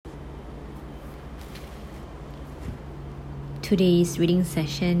today's reading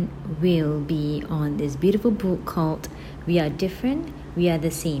session will be on this beautiful book called We Are Different, We Are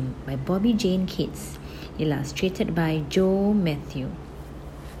the Same by Bobby Jane Cates, illustrated by Joe Matthew.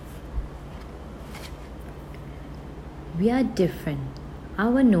 We are different.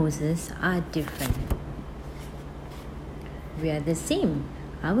 Our noses are different. We are the same.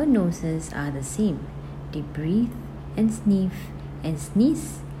 Our noses are the same. They breathe and sniff and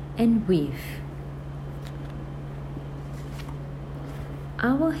sneeze and whiff.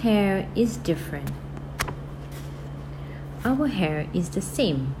 Our hair is different. Our hair is the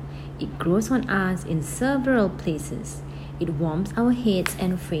same. It grows on us in several places. It warms our heads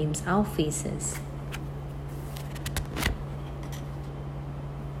and frames our faces.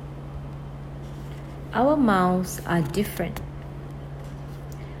 Our mouths are different.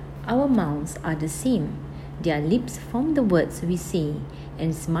 Our mouths are the same. Their lips form the words we say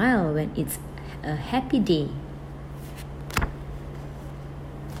and smile when it's a happy day.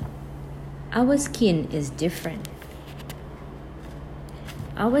 Our skin is different.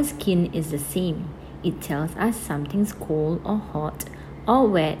 Our skin is the same. It tells us something's cold or hot, or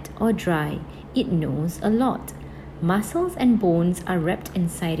wet or dry. It knows a lot. Muscles and bones are wrapped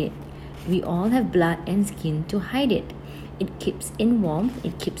inside it. We all have blood and skin to hide it. It keeps in warmth.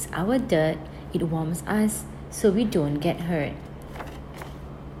 It keeps our dirt. It warms us so we don't get hurt.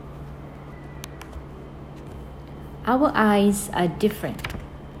 Our eyes are different.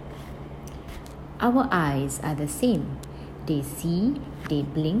 Our eyes are the same. They see, they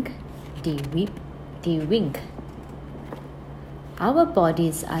blink, they weep, they wink. Our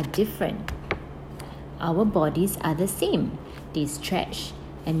bodies are different. Our bodies are the same. They stretch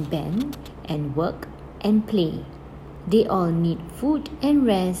and bend and work and play. They all need food and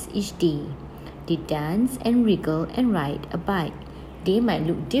rest each day. They dance and wriggle and ride a bike. They might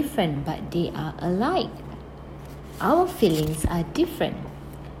look different, but they are alike. Our feelings are different.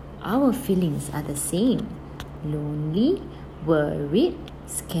 Our feelings are the same. Lonely, worried,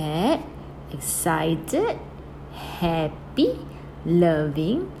 scared, excited, happy,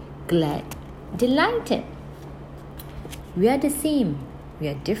 loving, glad, delighted. We are the same. We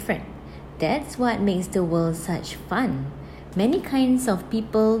are different. That's what makes the world such fun. Many kinds of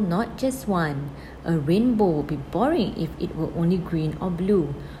people, not just one. A rainbow would be boring if it were only green or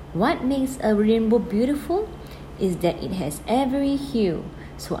blue. What makes a rainbow beautiful is that it has every hue.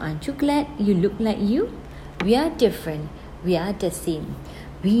 So aren't you glad you look like you? We are different. We are the same.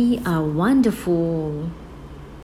 We are wonderful.